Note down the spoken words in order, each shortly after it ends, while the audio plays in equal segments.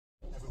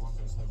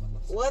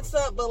What's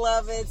up,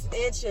 beloveds?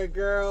 It's your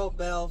girl,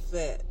 Belle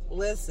Fit.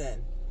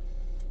 Listen,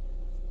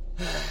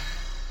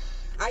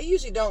 I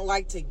usually don't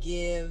like to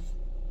give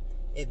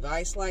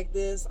advice like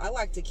this. I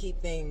like to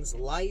keep things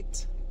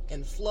light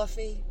and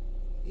fluffy,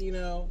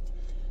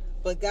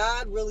 But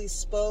God really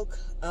spoke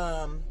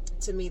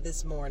to me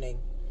this morning.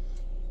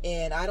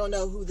 And I don't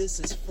know who this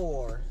is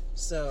for.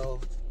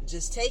 So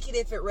just take it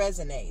if it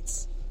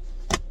resonates.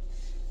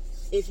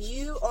 If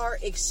you are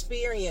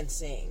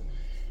experiencing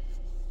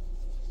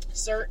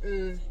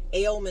certain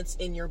ailments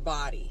in your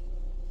body,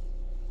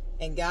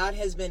 and God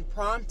has been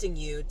prompting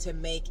you to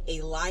make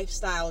a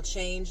lifestyle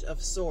change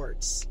of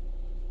sorts,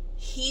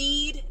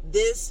 heed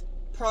this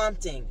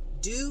prompting.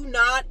 Do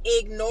not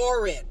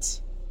ignore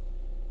it.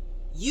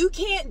 You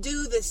can't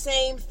do the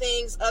same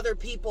things other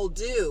people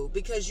do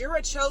because you're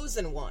a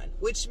chosen one,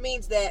 which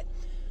means that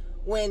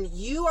when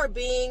you are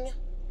being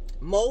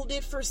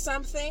molded for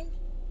something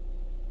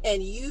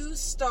and you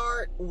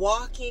start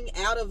walking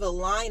out of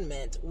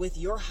alignment with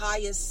your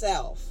highest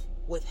self,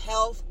 with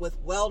health,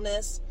 with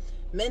wellness,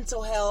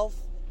 mental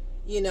health,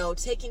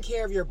 taking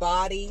care of your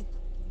body,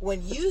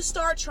 when you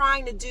start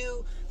trying to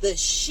do the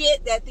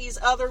shit that these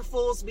other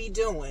fools be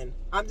doing,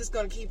 I'm just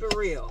going to keep it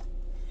real,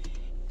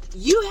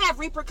 you have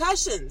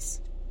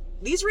repercussions.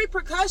 These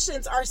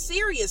repercussions are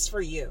serious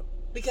for you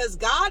because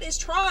God is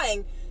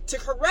trying to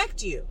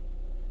correct you.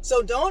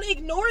 So don't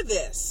ignore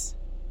this.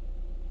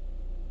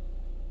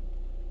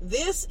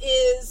 This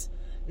is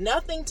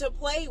nothing to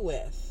play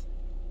with.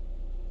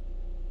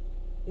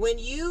 When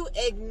you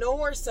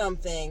ignore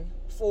something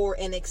for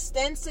an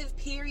extensive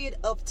period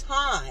of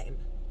time,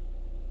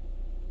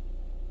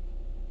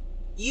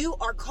 you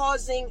are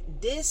causing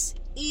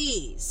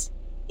dis-ease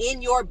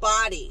in your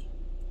body,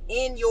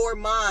 in your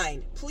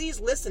mind. Please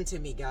listen to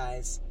me,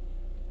 guys.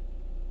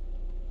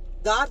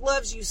 God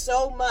loves you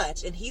so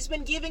much, and He's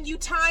been giving you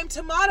time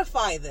to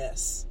modify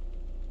this.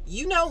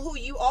 You know who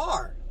you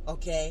are,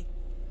 okay?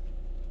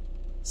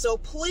 So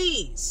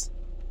please,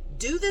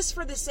 do this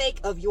for the sake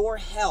of your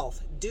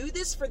health. Do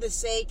this for the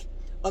sake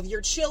of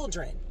your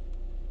children.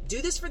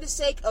 Do this for the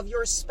sake of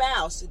your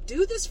spouse.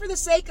 Do this for the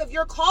sake of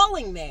your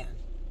calling, man.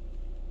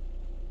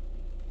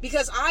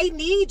 Because I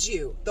need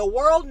you. The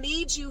world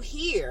needs you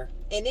here,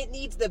 and it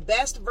needs the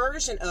best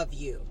version of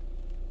you.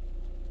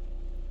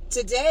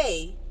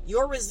 Today,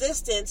 your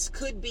resistance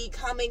could be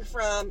coming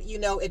from,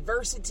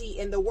 adversity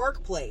in the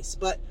workplace,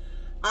 but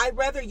I'd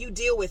rather you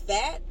deal with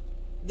that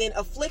than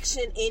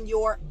affliction in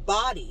your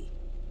body.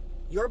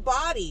 Your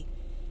body,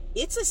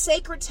 it's a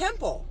sacred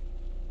temple.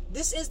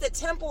 This is the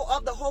temple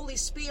of the Holy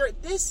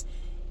Spirit. This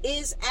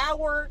is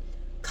our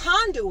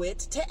conduit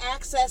to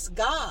access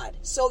God.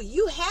 So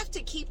you have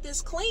to keep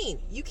this clean.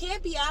 You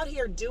can't be out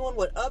here doing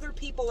what other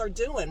people are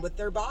doing with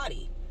their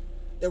body.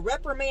 The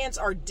reprimands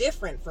are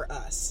different for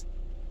us.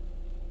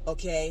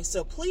 Okay,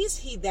 so please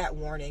heed that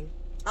warning.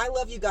 I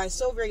love you guys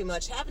so very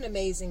much. Have an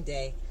amazing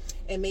day.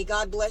 And may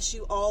God bless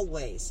you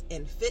always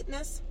in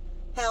fitness,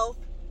 health,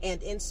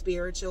 and in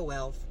spiritual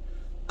wealth.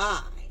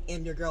 I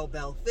am your girl,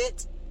 Belle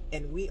Fit,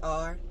 and we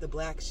are the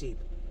Black Sheep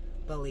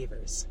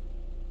Believers.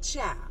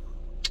 Ciao.